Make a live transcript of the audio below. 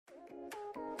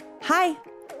Hi,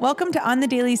 welcome to On the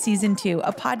Daily Season 2,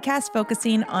 a podcast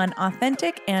focusing on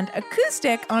authentic and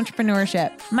acoustic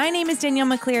entrepreneurship. My name is Danielle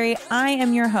McCleary. I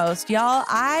am your host. Y'all,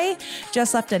 I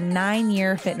just left a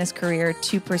 9-year fitness career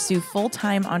to pursue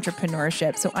full-time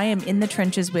entrepreneurship. So I am in the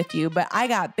trenches with you, but I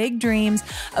got big dreams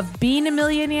of being a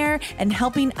millionaire and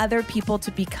helping other people to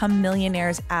become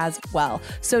millionaires as well.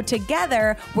 So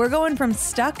together, we're going from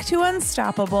stuck to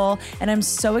unstoppable, and I'm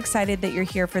so excited that you're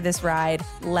here for this ride.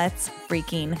 Let's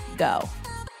freaking go.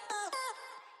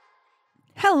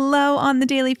 Hello, On the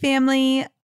Daily family.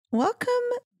 Welcome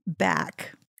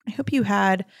back. I hope you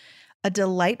had a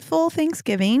delightful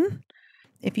Thanksgiving.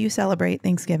 If you celebrate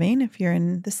Thanksgiving, if you're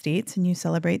in the States and you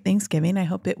celebrate Thanksgiving, I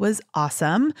hope it was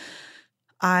awesome.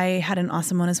 I had an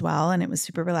awesome one as well, and it was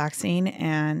super relaxing.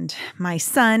 And my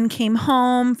son came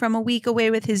home from a week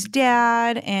away with his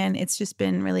dad, and it's just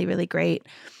been really, really great.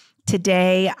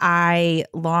 Today yesterday I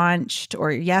launched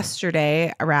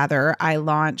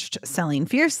Selling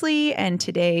Fiercely, and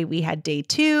today we had day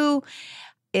 2.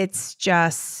 It's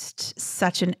just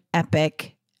such an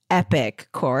epic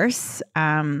course.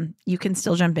 You can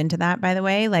still jump into that, by the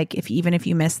way. Like even if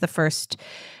you miss the first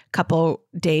couple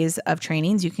days of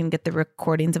trainings, you can get the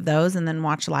recordings of those and then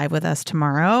watch live with us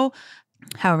tomorrow,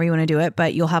 however you want to do it,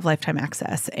 but you'll have lifetime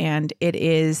access. And it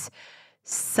is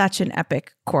such an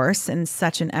epic course and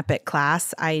such an epic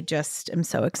class. I just am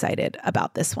so excited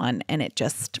about this one, and it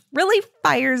just really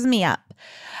fires me up.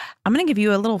 I'm going to give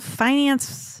you a little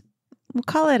finance, we'll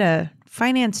call it a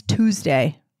Finance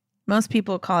Tuesday. Most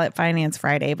people call it Finance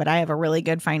Friday, but I have a really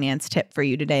good finance tip for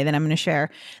you today that I'm going to share.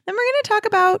 Then we're going to talk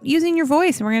about using your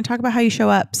voice, and we're going to talk about how you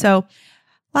show up. So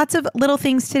lots of little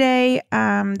things today.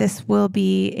 This will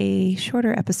be a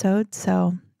shorter episode,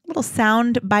 so little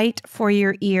sound bite for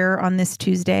your ear on this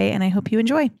Tuesday, and I hope you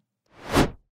enjoy.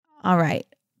 All right.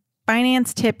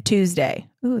 Finance Tip Tuesday.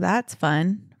 Ooh, that's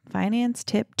fun. Finance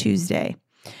Tip Tuesday.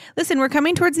 Listen, we're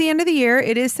coming towards the end of the year.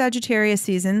 It is Sagittarius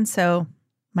season, so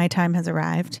my time has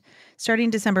arrived.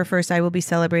 Starting December 1st, I will be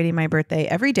celebrating my birthday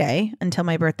every day until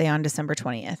my birthday on December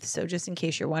 20th. So just in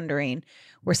case you're wondering,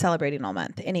 we're celebrating all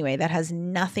month. Anyway, that has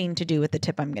nothing to do with the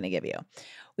tip I'm going to give you.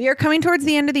 We are coming towards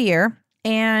the end of the year.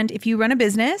 And if you run a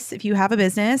business, if you have a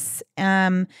business,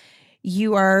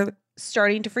 you are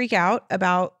starting to freak out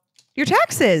about your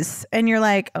taxes. And you're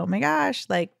like, oh my gosh,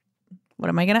 like, what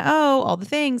am I going to owe? All the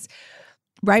things.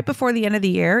 Right before the end of the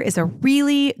year is a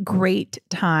really great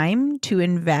time to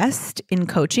invest in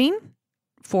coaching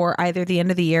for either the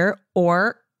end of the year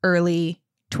or early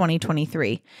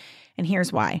 2023. And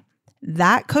here's why.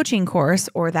 That coaching course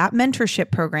or that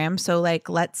mentorship program. So like,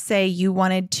 let's say you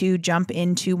wanted to jump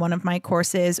into one of my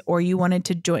courses, or you wanted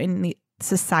to join the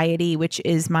Society, which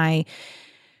is my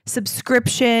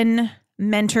subscription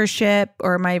mentorship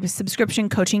or my subscription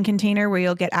coaching container where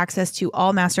you'll get access to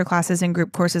all masterclasses and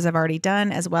group courses I've already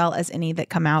done, as well as any that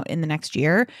come out in the next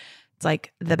year. It's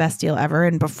like the best deal ever.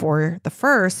 And before the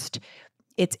first,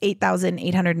 it's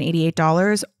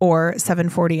 $8,888 or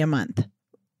 $740 a month.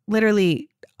 Literally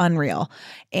unreal.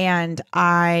 And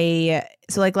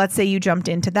so like, let's say you jumped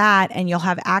into that, and you'll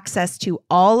have access to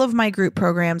all of my group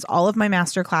programs, all of my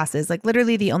master classes. Like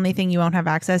literally the only thing you won't have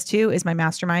access to is my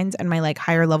masterminds and my like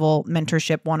higher level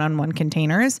mentorship one-on-one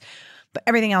containers, but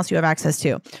everything else you have access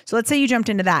to. So let's say you jumped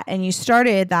into that and you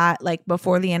started that like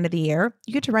before the end of the year,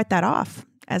 you get to write that off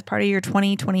as part of your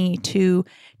 2022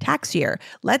 tax year.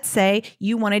 Let's say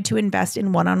you wanted to invest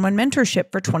in one-on-one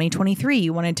mentorship for 2023.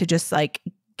 You wanted to just like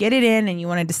get it in, and you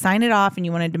wanted to sign it off, and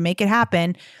you wanted to make it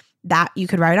happen, that you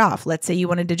could write off. Let's say you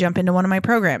wanted to jump into one of my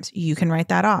programs. You can write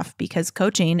that off, because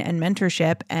coaching and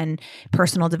mentorship and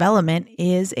personal development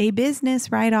is a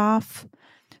business write-off.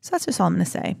 So that's just all I'm going to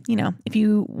say. You know, if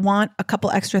you want a couple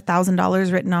extra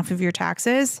 $1,000 written off of your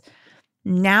taxes,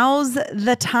 now's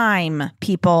the time,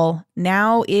 people.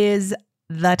 Now is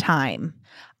the time.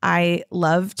 I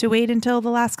love to wait until the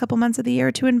last couple months of the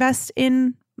year to invest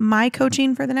in my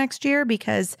coaching for the next year,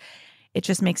 because it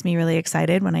just makes me really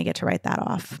excited when I get to write that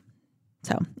off.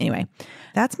 So anyway,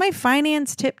 that's my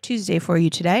Finance Tip Tuesday for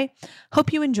you today.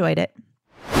 Hope you enjoyed it.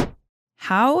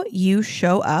 How you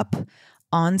show up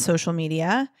on social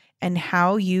media and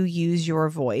how you use your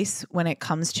voice when it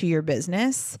comes to your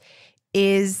business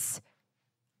is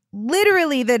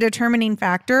literally the determining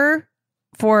factor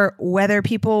for whether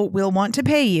people will want to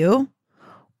pay you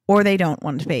or they don't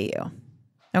want to pay you.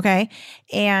 Okay.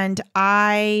 And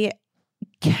I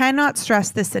cannot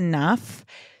stress this enough.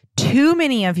 Too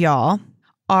many of y'all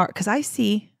are, because I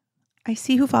see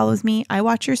who follows me. I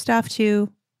watch your stuff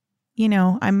too. You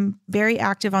know, I'm very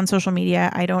active on social media.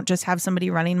 I don't just have somebody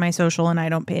running my social and I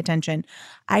don't pay attention.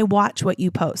 I watch what you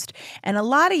post. And a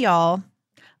lot of y'all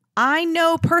I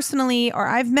know personally, or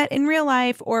I've met in real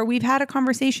life, or we've had a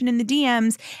conversation in the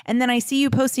DMs, and then I see you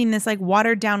posting this like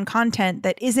watered down content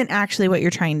that isn't actually what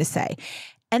you're trying to say.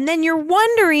 And then you're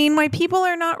wondering why people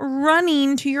are not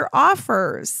running to your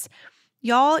offers.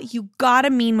 Y'all, you gotta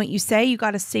mean what you say. You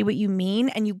gotta say what you mean,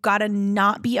 and you gotta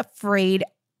not be afraid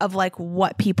of like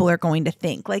what people are going to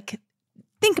think. Like,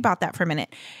 think about that for a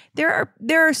minute. There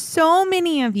are so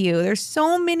many of you, there's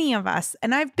so many of us,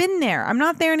 and I've been there. I'm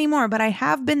not there anymore, but I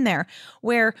have been there,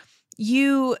 where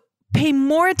you pay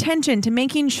more attention to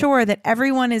making sure that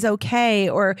everyone is okay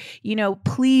or,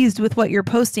 pleased with what you're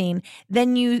posting.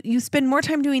 Then you spend more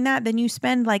time doing that than you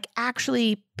spend like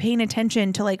actually paying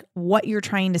attention to like what you're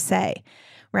trying to say.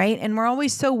 Right. And we're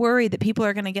always so worried that people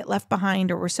are going to get left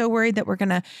behind, or we're so worried that we're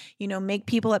going to, make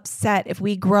people upset if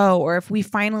we grow, or if we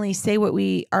finally say what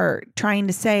we are trying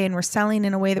to say and we're selling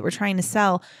in a way that we're trying to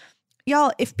sell.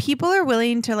 Y'all, if people are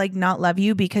willing to like not love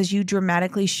you because you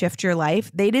dramatically shift your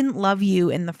life, they didn't love you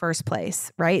in the first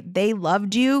place, right? They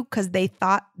loved you because they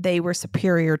thought they were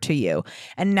superior to you.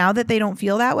 And now that they don't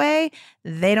feel that way,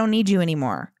 they don't need you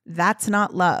anymore. That's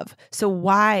not love. So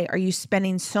why are you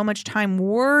spending so much time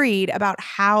worried about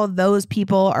how those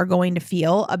people are going to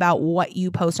feel about what you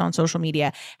post on social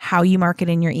media, how you market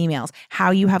in your emails,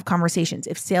 how you have conversations,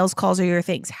 if sales calls are your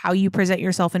things, how you present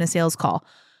yourself in a sales call?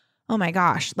 Oh my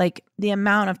gosh, like the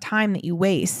amount of time that you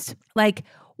waste. Like,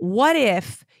 what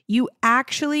if you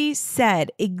actually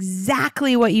said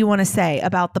exactly what you want to say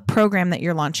about the program that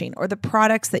you're launching, or the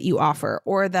products that you offer,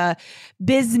 or the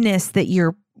business that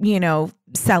you're,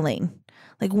 selling?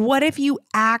 Like, what if you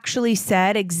actually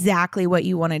said exactly what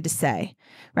you wanted to say?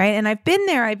 Right. And I've been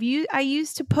there. I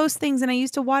used to post things and I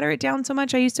used to water it down so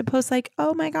much. I used to post like,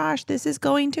 oh my gosh, this is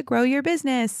going to grow your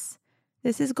business.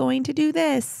 This is going to do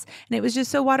this. And it was just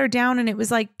so watered down, and it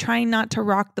was like trying not to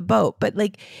rock the boat. But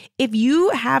like, if you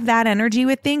have that energy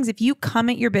with things, if you come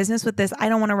at your business with this, I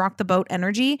don't want to rock the boat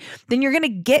energy, then you're going to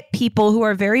get people who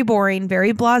are very boring,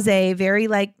 very blasé, very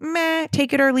like, meh,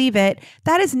 take it or leave it.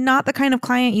 That is not the kind of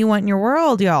client you want in your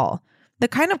world, y'all. The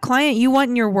kind of client you want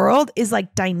in your world is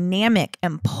like dynamic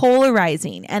and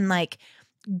polarizing and like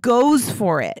goes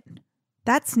for it.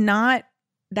 That's not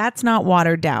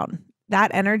watered down.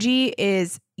 That energy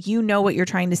is, what you're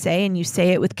trying to say, and you say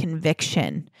it with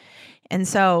conviction. And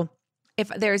so if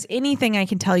there's anything I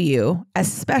can tell you,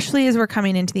 especially as we're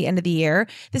coming into the end of the year,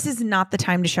 this is not the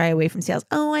time to shy away from sales.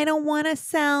 Oh, I don't want to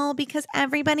sell because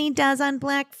everybody does on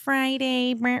Black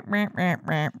Friday.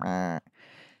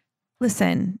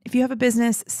 Listen, if you have a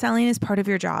business, selling is part of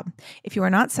your job. If you are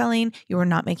not selling, you are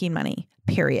not making money,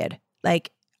 period.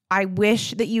 Like, I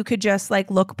wish that you could just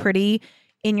like look pretty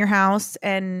in your house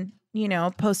and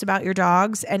post about your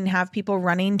dogs and have people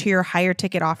running to your higher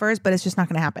ticket offers, but it's just not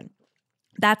going to happen.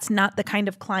 That's not the kind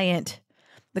of client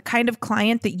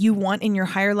that you want in your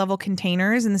higher level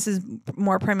containers. And this is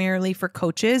more primarily for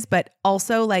coaches, but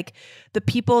also like the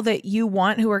people that you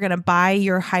want who are going to buy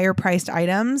your higher priced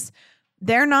items.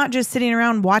 They're not just sitting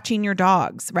around watching your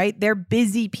dogs, right? They're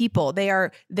busy people. They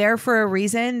are there for a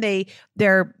reason. They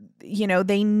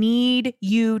need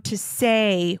you to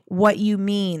say what you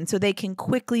mean so they can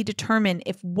quickly determine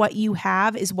if what you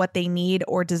have is what they need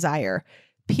or desire,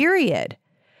 period.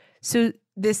 So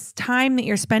this time that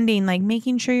you're spending, like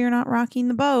making sure you're not rocking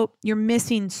the boat, you're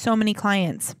missing so many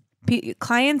clients.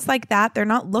 Clients like that, they're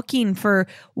not looking for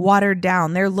watered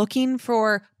down. They're looking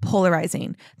for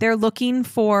polarizing. They're looking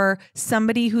for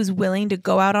somebody who's willing to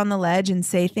go out on the ledge and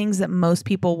say things that most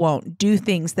people won't, do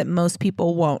things that most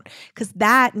people won't, because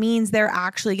that means they're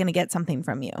actually going to get something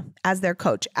from you as their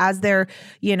coach, as their,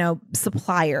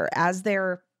 supplier, as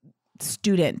their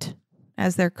student,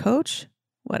 as their coach,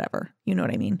 whatever, you know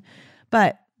what I mean?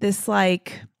 But this,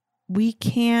 like, we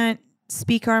can't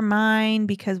speak our mind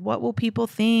because what will people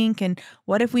think? And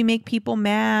what if we make people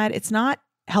mad? It's not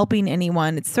helping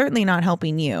anyone. It's certainly not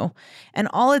helping you. And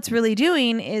all it's really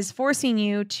doing is forcing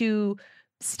you to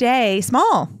stay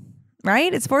small,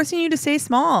 right? It's forcing you to stay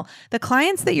small. The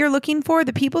clients that you're looking for,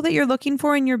 the people that you're looking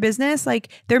for in your business, like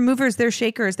they're movers, they're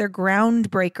shakers, they're ground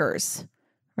breakers,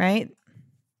 right?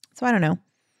 So I don't know.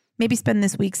 Maybe spend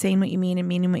this week saying what you mean and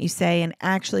meaning what you say and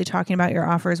actually talking about your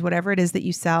offers, whatever it is that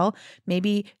you sell.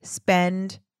 Maybe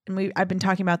spend, and I've been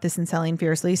talking about this in Selling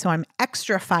Fiercely, so I'm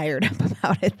extra fired up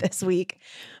about it this week,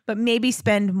 but maybe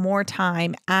spend more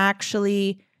time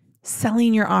actually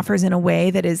selling your offers in a way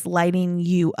that is lighting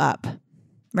you up,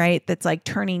 right? That's like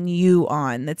turning you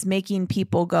on, that's making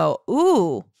people go,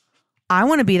 ooh, I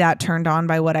want to be that turned on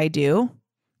by what I do.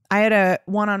 I had a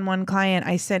one-on-one client.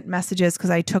 I sent messages because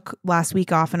I took last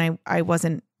week off and I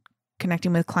wasn't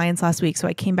connecting with clients last week. So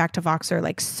I came back to Voxer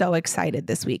like so excited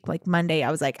this week. Like Monday,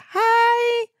 I was like,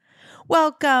 hi,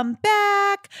 welcome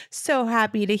back. So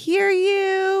happy to hear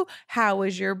you. How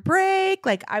was your break?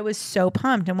 Like, I was so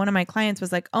pumped. And one of my clients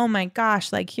was like, oh my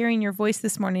gosh, like hearing your voice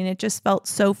this morning, it just felt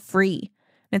so free.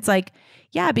 And it's like,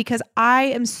 yeah, because I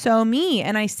am so me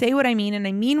and I say what I mean and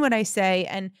I mean what I say.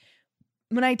 And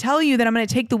when I tell you that I'm going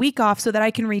to take the week off so that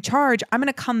I can recharge, I'm going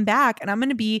to come back and I'm going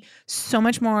to be so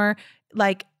much more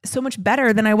like so much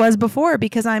better than I was before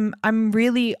because I'm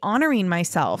really honoring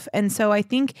myself. And so I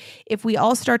think if we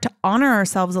all start to honor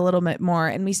ourselves a little bit more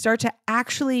and we start to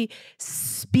actually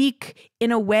speak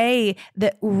in a way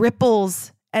that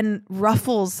ripples and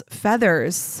ruffles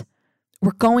feathers,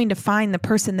 we're going to find the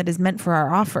person that is meant for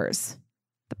our offers.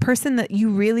 The person that you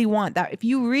really want. That if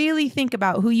you really think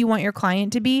about who you want your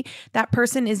client to be, that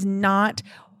person is not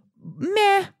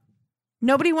meh.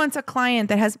 Nobody wants a client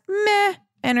that has meh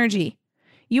energy.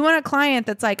 You want a client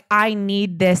that's like, I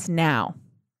need this now.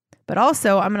 But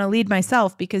also, I'm going to lead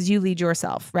myself because you lead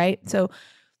yourself, right? So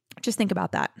just think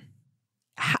about that.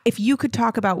 If you could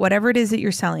talk about whatever it is that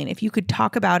you're selling, if you could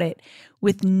talk about it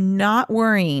with not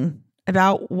worrying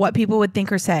about what people would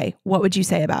think or say, what would you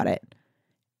say about it?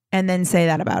 And then say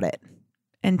that about it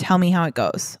and tell me how it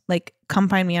goes. Like, come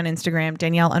find me on Instagram,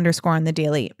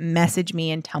 Danielle_on_the_daily. Message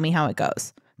me and tell me how it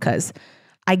goes. Because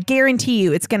I guarantee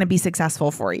you it's going to be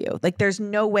successful for you. Like, there's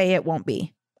no way it won't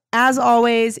be. As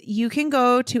always, you can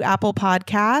go to Apple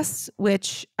Podcasts,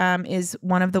 which is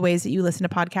one of the ways that you listen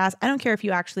to podcasts. I don't care if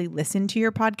you actually listen to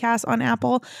your podcast on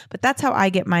Apple, but that's how I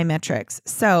get my metrics.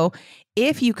 So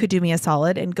if you could do me a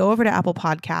solid and go over to Apple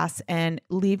Podcasts and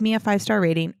leave me a 5-star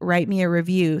rating, write me a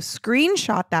review,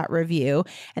 screenshot that review,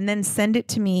 and then send it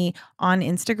to me on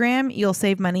Instagram, you'll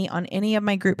save money on any of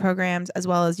my group programs, as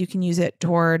well as you can use it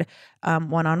toward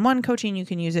one-on-one coaching. You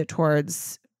can use it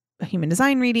towards human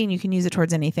design reading. You can use it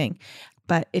towards anything,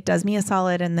 but it does me a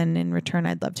solid. And then in return,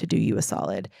 I'd love to do you a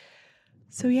solid.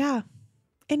 So yeah.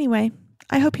 Anyway,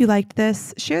 I hope you liked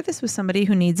this. Share this with somebody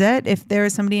who needs it. If there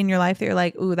is somebody in your life that you're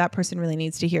like, ooh, that person really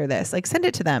needs to hear this, like send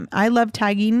it to them. I love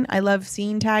tagging. I love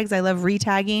seeing tags. I love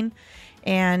retagging.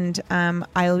 And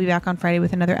I will be back on Friday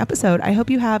with another episode. I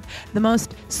hope you have the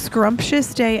most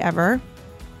scrumptious day ever.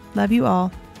 Love you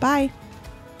all. Bye.